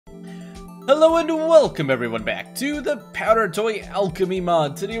Hello and welcome everyone back to the Powder Toy Alchemy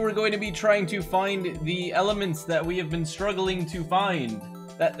mod. Today we're going to be trying to find the elements that we have been struggling to find.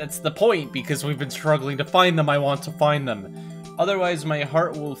 That's the point, because we've been struggling to find them. I want to find them. Otherwise my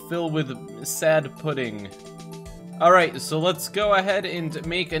heart will fill with sad pudding. Alright, so let's go ahead and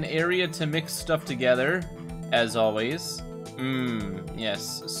make an area to mix stuff together, as always.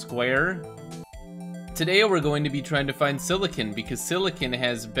 Yes, square. Today we're going to be trying to find silicon, because silicon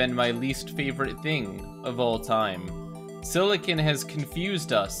has been my least favorite thing of all time. Silicon has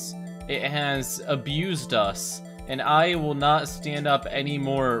confused us, it has abused us, and I will not stand up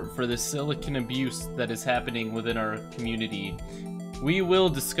anymore for the silicon abuse that is happening within our community. We will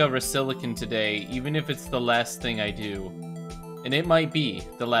discover silicon today, even if it's the last thing I do. And it might be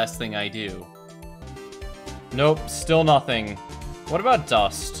the last thing I do. Nope, still nothing. What about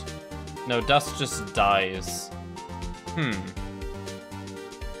dust? No, dust just dies.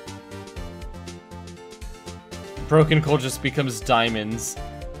 Broken coal just becomes diamonds.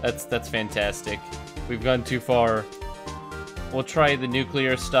 That's fantastic. We've gone too far. We'll try the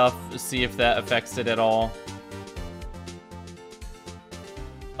nuclear stuff, see if that affects it at all.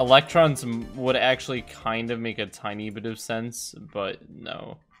 Electrons would actually kind of make a tiny bit of sense, but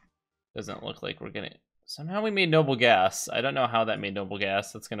no. Doesn't look like we're gonna... Somehow we made noble gas. I don't know how that made noble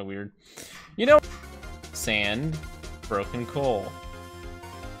gas. That's kind of weird. You know, sand, broken coal.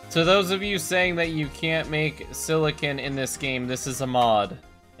 To those of you saying that you can't make silicon in this game, this is a mod.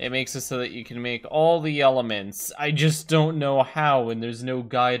 It makes it so that you can make all the elements. I just don't know how, and there's no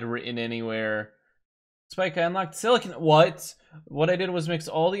guide written anywhere. Spike, I unlocked silicon. What? What I did was mix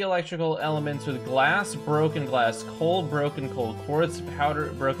all the electrical elements with glass, broken glass, coal, broken coal, quartz,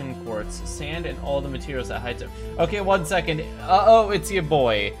 powder, broken quartz, sand, and all the materials at high temp. Okay, 1 second. Uh-oh, it's your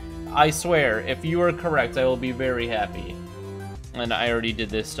boy. I swear, if you are correct, I will be very happy. And I already did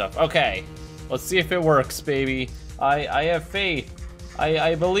this stuff. Okay, let's see if it works, baby. I have faith.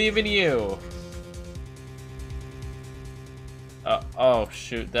 I believe in you. Oh,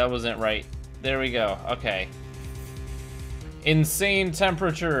 shoot, that wasn't right. There we go, okay. Insane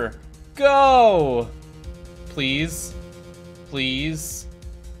temperature. Go! Please. Please.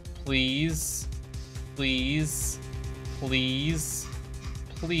 Please. Please. Please.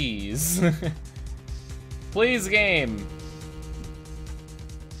 Please. Please, game.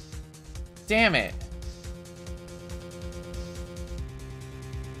 Damn it.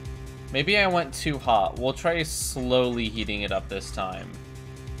 Maybe I went too hot. We'll try slowly heating it up this time.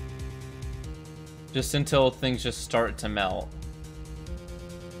 Just until things just start to melt.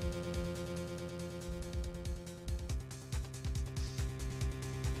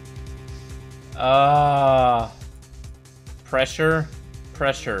 Pressure,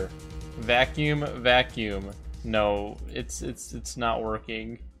 pressure. Vacuum, vacuum. No, it's not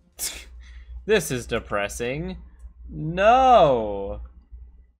working. This is depressing. No!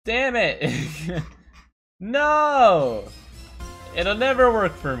 Damn it! No! It'll never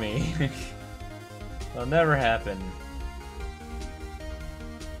work for me. It'll never happen.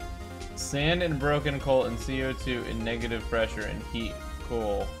 Sand and broken coal and CO2 in negative pressure and heat.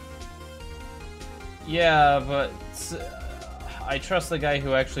 Cool. Yeah, but I trust the guy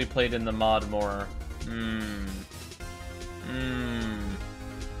who actually played in the mod more.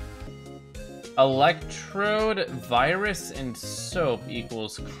 Electrode, virus, and soap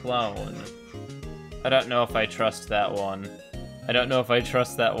equals clone. I don't know if I trust that one. I don't know if I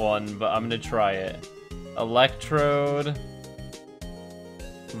trust that one, but I'm gonna try it. Electrode,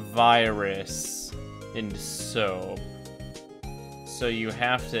 virus, and soap. So you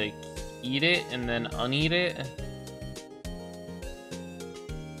have to eat it and then uneat it?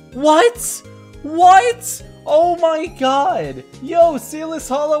 What? What? Oh my god! Yo, Sealess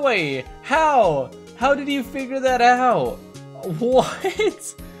Holloway! How? How did you figure that out?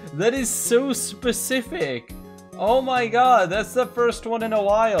 What? That is so specific! Oh my god, that's the first one in a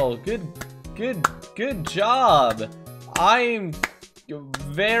while. Good job. I'm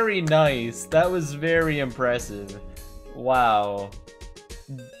very nice. That was very impressive. Wow.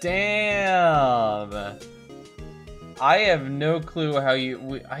 Damn. I have no clue how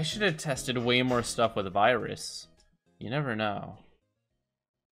you... I should have tested way more stuff with virus. You never know.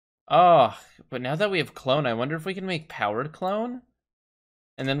 Oh, but now that we have clone, I wonder if we can make powered clone?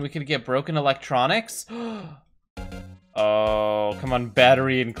 And then we could get broken electronics? Oh, come on,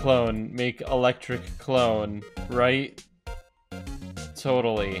 battery and clone. Make electric clone, right?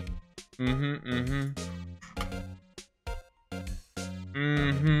 Totally.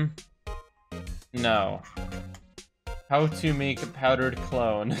 No. How to make a powdered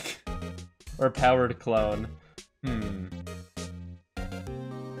clone. Or powered clone.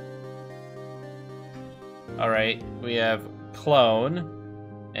 Alright, we have clone.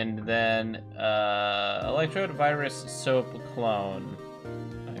 And then, electrode, virus, soap, clone.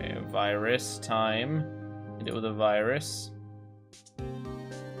 Okay, virus, time. Hit it with a virus.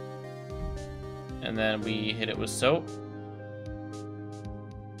 And then we hit it with soap.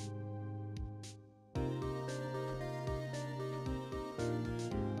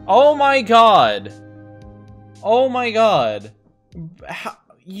 Oh my god! Oh my god! How,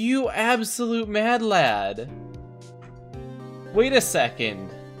 you absolute mad lad! Wait a second.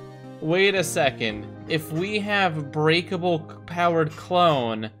 Wait a second. If we have breakable powered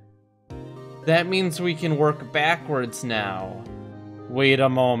clone, that means we can work backwards now. Wait a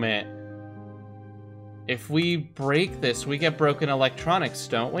moment. If we break this, we get broken electronics,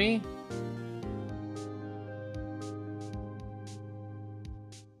 don't we?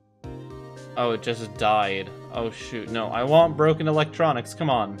 Oh, it just died. Oh shoot, no, I want broken electronics, come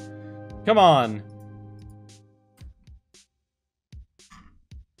on. Come on!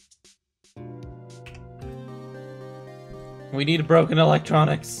 We need broken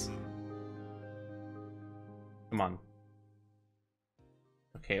electronics. Come on.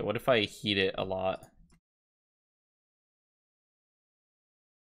 Okay, what if I heat it a lot?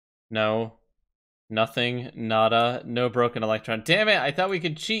 No. Nothing. Nada. No broken electron. Damn it! I thought we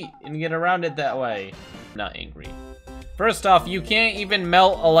could cheat and get around it that way. Not angry. First off, you can't even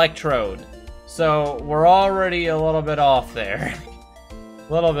melt electrode. So, we're already a little bit off there.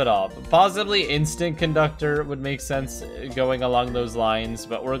 A little bit off. Possibly instant conductor would make sense going along those lines,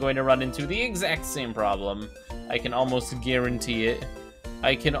 but we're going to run into the exact same problem. I can almost guarantee it.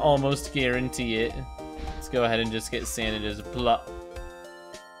 I can almost guarantee it. Let's go ahead and just get sand and just plop.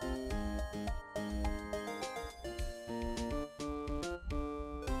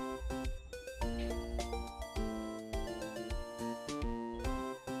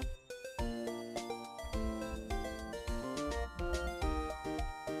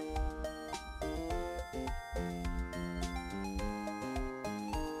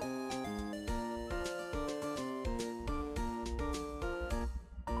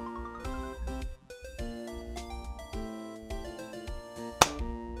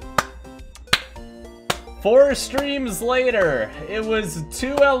 Four streams later, it was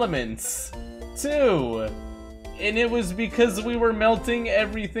 2 elements. 2. And it was because we were melting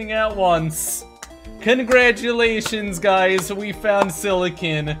everything at once. Congratulations, guys, we found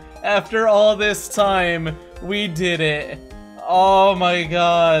silicon. After all this time, we did it. Oh my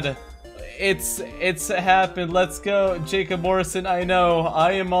god. It's happened. Let's go. Jacob Morrison, I know.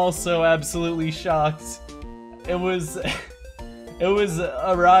 I am also absolutely shocked. It was... It was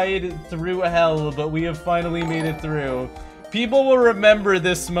a ride through hell, but we have finally made it through. People will remember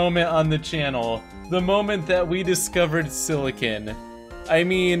this moment on the channel. The moment that we discovered silicon. I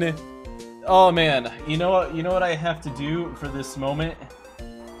mean, oh man, you know what I have to do for this moment?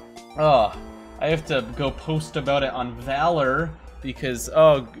 Oh, I have to go post about it on Valor because,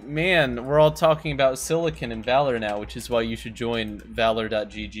 oh man, we're all talking about silicon and Valor now, which is why you should join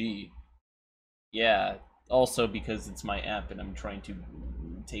valor.gg. Yeah. Also because it's my app and I'm trying to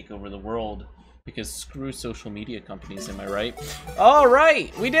take over the world. Because screw social media companies, am I right?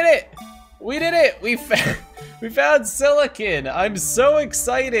 Alright! We did it! We did it! We found silicon! I'm so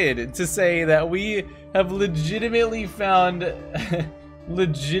excited to say that we have legitimately found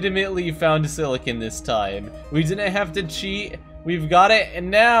silicon this time. We didn't have to cheat. We've got it, and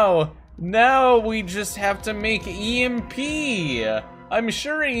now we just have to make EMP! I'm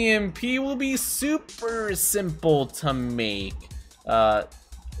sure EMP will be super simple to make.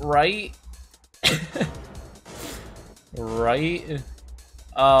 Right? Right?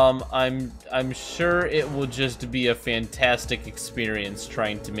 I'm sure it will just be a fantastic experience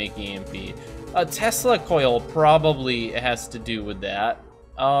trying to make EMP. A Tesla coil probably has to do with that.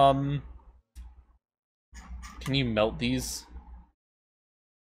 Can you melt these?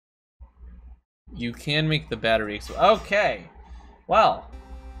 You can make the battery explode. Okay. Well,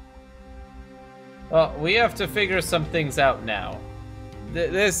 we have to figure some things out now.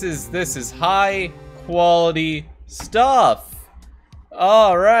 This is high quality stuff.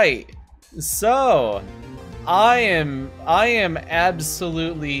 All right, so I am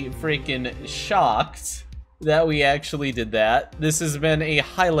absolutely freaking shocked that we actually did that. This has been a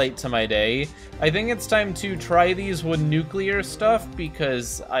highlight to my day. I think it's time to try these with nuclear stuff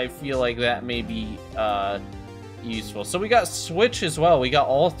because I feel like that may be useful. So we got switch as well. We got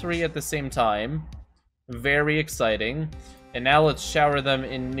all 3 at the same time. Very exciting. And now let's shower them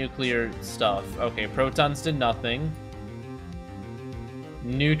in nuclear stuff. Okay, protons did nothing.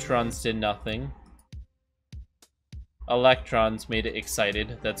 Neutrons did nothing. Electrons made it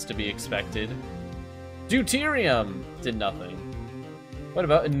excited. That's to be expected. Deuterium did nothing. What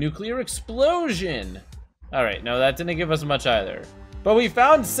about a nuclear explosion? All right, no, that didn't give us much either. But we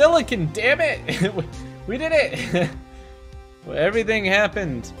found silicon, damn it! We did it! Well, everything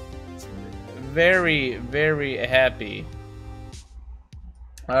happened. Very, very happy.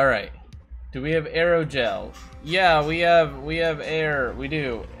 All right, do we have aerogel? Yeah, we have air, we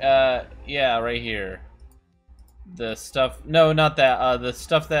do. Yeah, right here. The stuff, no, not that, the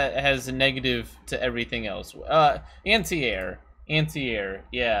stuff that has a negative to everything else. Anti-air,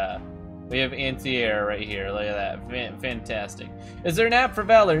 yeah. We have anti-air right here, look at that, fantastic. Is there an app for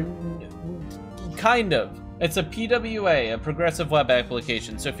Valor? Kind of. It's a PWA, a progressive web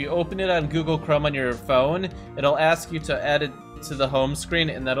application. So if you open it on Google Chrome on your phone, it'll ask you to add it to the home screen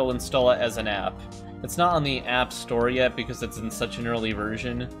and that'll install it as an app. It's not on the App Store yet because it's in such an early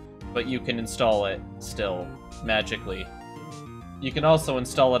version, but you can install it still, magically. You can also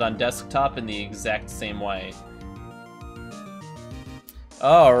install it on desktop in the exact same way.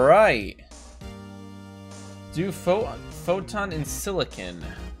 All right. Do photon and silicon.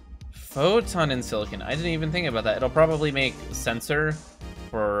 Photon and silicon. I didn't even think about that. It'll probably make sensor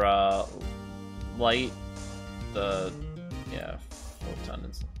for light. Yeah, photon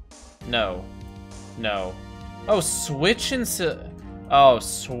and no. Oh, switch and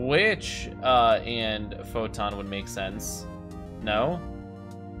switch and photon would make sense. No?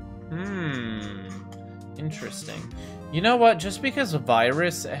 Interesting. You know what? Just because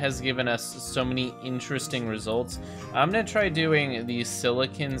virus has given us so many interesting results, I'm gonna try doing these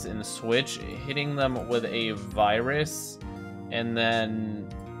silicons in switch, hitting them with a virus, and then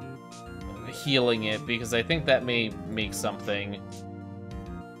healing it, because I think that may make something.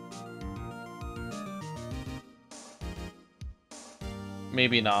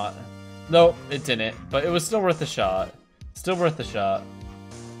 Maybe not. Nope, it didn't, but it was still worth a shot. Still worth a shot.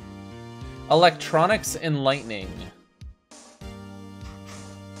 Electronics and lightning.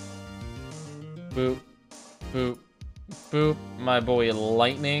 Boop, boop, boop, my boy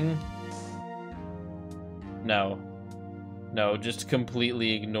lightning. No, just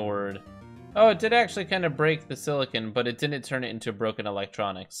completely ignored. Oh, it did actually kind of break the silicon, but it didn't turn it into broken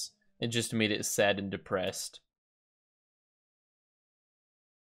electronics. It just made it sad and depressed.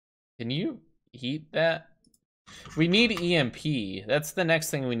 Can you heat that? We need EMP. That's the next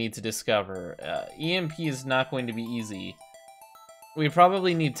thing we need to discover. EMP is not going to be easy. We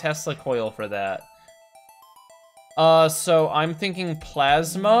probably need Tesla coil for that. So I'm thinking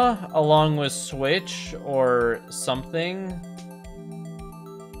plasma along with switch or something.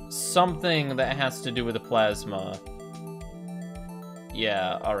 Something that has to do with the plasma.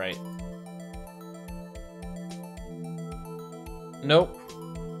 Yeah, alright. Nope.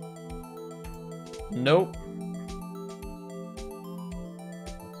 Nope.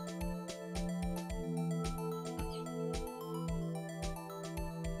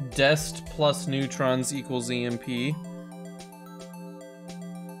 Dest plus neutrons equals EMP.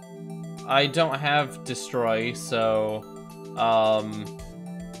 I don't have destroy, so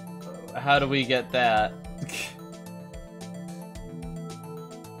how do we get that?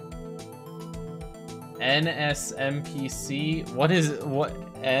 NSMPC? What is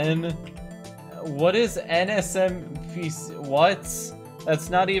NSMPC? What? That's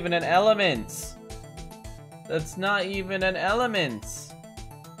not even an element. That's not even an element.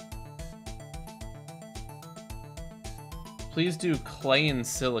 Please do clay and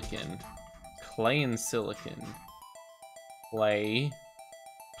silicon. Clay and silicon. Clay.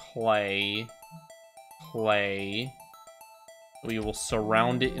 Clay. Clay. We will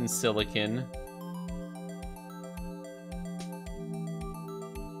surround it in silicon.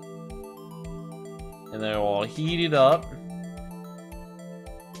 And then we'll heat it up.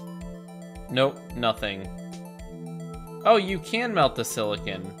 Nope, nothing. Oh, you can melt the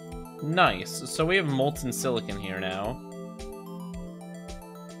silicon. Nice. So we have molten silicon here now.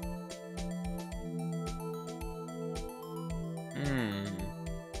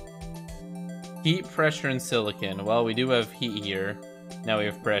 Heat, pressure, and silicon. Well, we do have heat here. Now we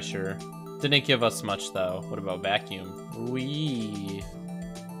have pressure. Didn't give us much, though. What about vacuum? Wee.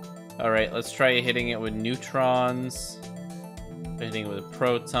 Alright, let's try hitting it with neutrons. Hitting it with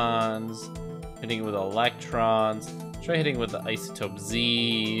protons. Hitting it with electrons. Try hitting it with the isotope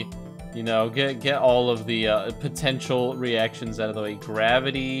Z. You know, get all of the potential reactions out of the way.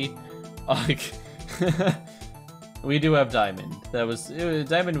 Gravity. We do have diamond.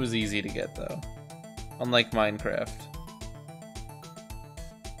 Diamond was easy to get, though. Unlike Minecraft.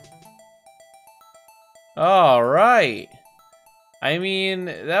 Alright. I mean,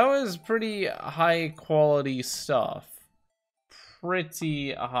 that was pretty high quality stuff.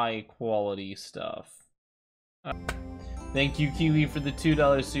 Pretty high quality stuff. Thank you, Kiwi, for the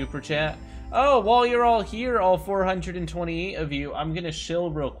 $2 super chat. Oh, while you're all here, all 428 of you, I'm gonna shill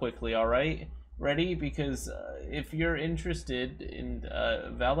real quickly, alright? Ready? Because if you're interested in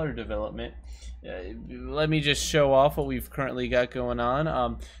Valor development, let me just show off what we've currently got going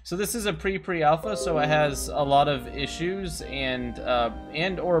on. So this is a pre-alpha, so it has a lot of issues and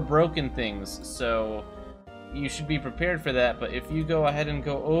or broken things, so you should be prepared for that. But if you go ahead and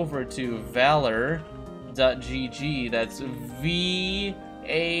go over to valor.gg, that's VALOUR.gg.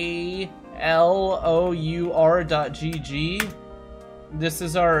 This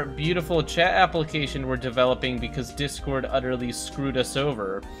is our beautiful chat application we're developing because Discord utterly screwed us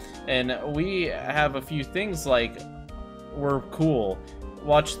over. And we have a few things like, we're cool.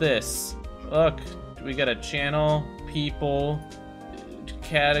 Watch this. Look, we got a channel, people,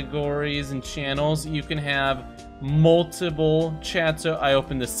 categories, and channels. You can have multiple chats. So I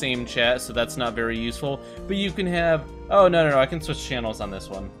opened the same chat, so that's not very useful. But you can have, oh, no, I can switch channels on this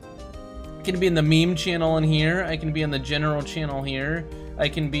one. I can be in the meme channel in here. I can be in the general channel here. I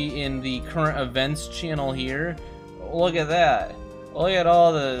can be in the current events channel here. Look at that. Look at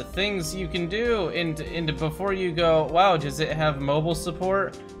all the things you can do. And before you go, wow, does it have mobile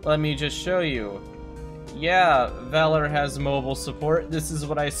support? Let me just show you. Yeah, Valor has mobile support. This is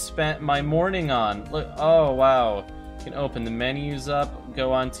what I spent my morning on. Look, oh, wow. You can open the menus up,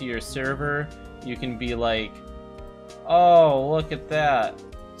 go onto your server. You can be like, oh, look at that.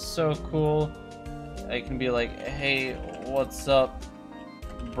 So cool. I can be like, hey, what's up,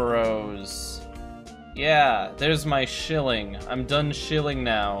 bros? Yeah, there's my shilling. I'm done shilling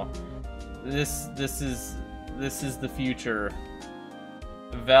now. This is the future.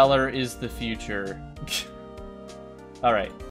 Valor is the future. All right.